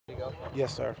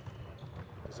Yes, sir.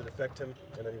 Does it affect him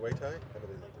in any way, Ty? I mean,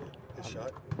 his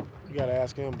shot? You got to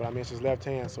ask him, but I mean, it's his left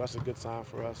hand, so that's a good sign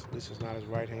for us. This is not his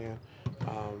right hand.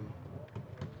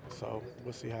 So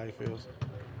we'll see how he feels.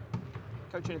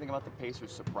 Coach, anything about the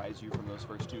Pacers surprise you from those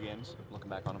first two games, looking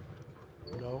back on them?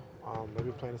 No, they've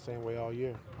been playing the same way all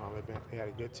year. They had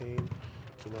a good team,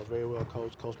 very well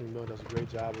coached. Coach McMillan does a great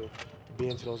job of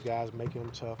being to those guys, making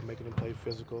them tough, making them play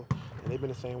physical, and they've been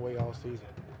the same way all season.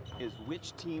 Is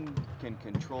which team can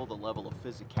control the level of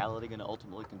physicality going to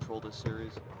ultimately control this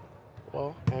series?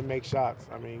 Well, and make shots.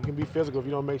 I mean, you can be physical. If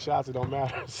you don't make shots, it don't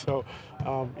matter. So,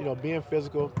 being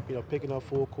physical, picking up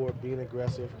full court, being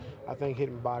aggressive. I think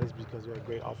hitting bodies because they're a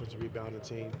great offensive rebounding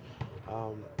team.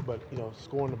 But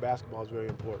scoring the basketball is very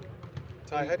important.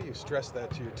 Ty, how do you stress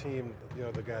that to your team,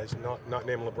 the guys not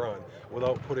named LeBron,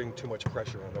 without putting too much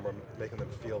pressure on them or making them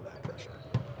feel that pressure?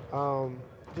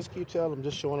 Just keep telling them,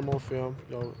 just showing them on film,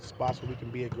 spots where we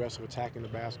can be aggressive, attacking the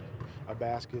basket.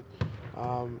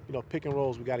 Pick and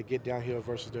rolls, we got to get downhill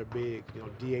versus their big,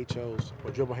 DHOs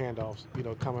or dribble handoffs,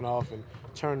 coming off and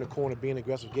turning the corner, being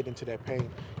aggressive, getting into that paint,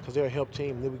 because they're a help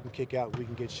team, and then we can kick out, we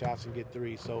can get shots and get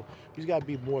threes. So we just got to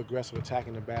be more aggressive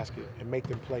attacking the basket and make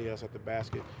them play us at the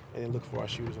basket and then look for our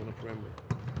shooters on the perimeter.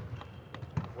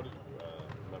 What do you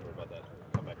remember about that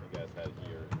comeback you guys had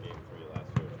here in Game 3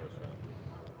 last year, first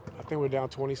round? I think we're down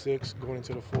 26 going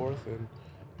into the fourth, and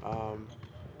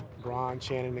Bron,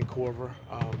 Channing, and Corver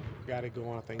got it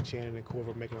going. I think Channing and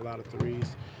Corver making a lot of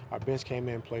threes. Our bench came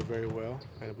in and played very well,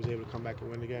 and was able to come back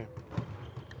and win the game.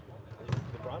 Is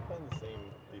LeBron playing the same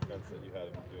defense that you had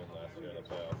him doing last year in the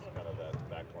playoffs, kind of that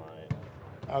back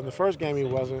line? The first game he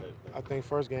wasn't. I think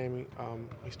first game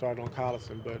he started on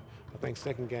Collison, but I think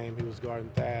second game he was guarding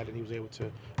Thad, and he was able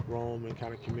to roam and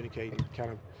kind of communicate and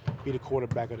kind of be the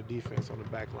quarterback of the defense on the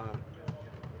back line.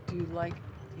 Do you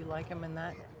like him in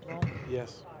that role?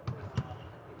 Yes.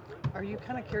 Are you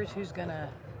kind of curious who's going to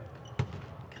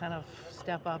kind of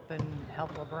step up and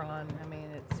help LeBron? I mean,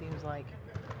 it seems like,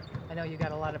 I know you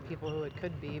got a lot of people who it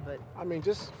could be, but I mean,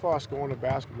 just as far as scoring the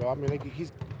basketball, I mean,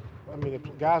 the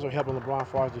guys are helping LeBron as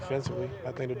far as defensively.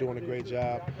 I think they're doing a great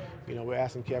job. We're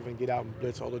asking Kevin to get out and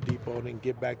blitz Oladipo and then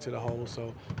get back to the hole.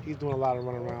 So he's doing a lot of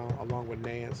running around along with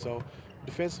Nance. So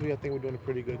defensively, I think we're doing a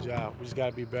pretty good job. We just got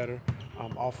to be better.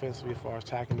 Offensively, as far as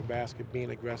attacking the basket, being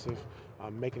aggressive,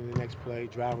 making the next play,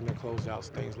 driving their closeouts,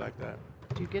 things like that.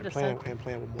 do you get a playing sense?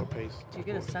 with more pace. Do you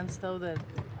get a sense though that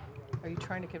are you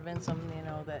trying to convince them,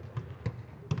 that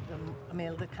I mean,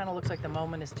 it kind of looks like the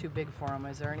moment is too big for them.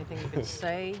 Is there anything you can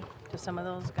say to some of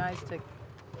those guys to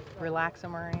relax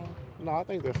them or anything? No, I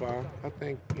think they're fine. I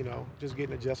think, just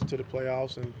getting adjusted to the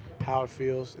playoffs and how it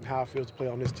feels to play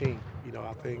on this team.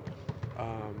 I think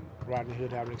Rodney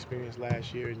Hood having experience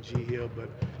last year in G Hill, but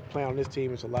playing on this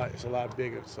team is a lot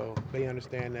bigger. So they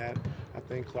understand that. I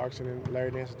think Clarkson and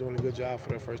Larry Nance are doing a good job for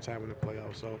their first time in the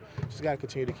playoffs. So just got to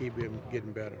continue to keep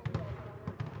getting better.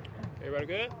 Everybody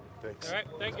good? Thanks. All right,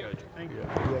 thank you.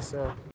 Yes, sir.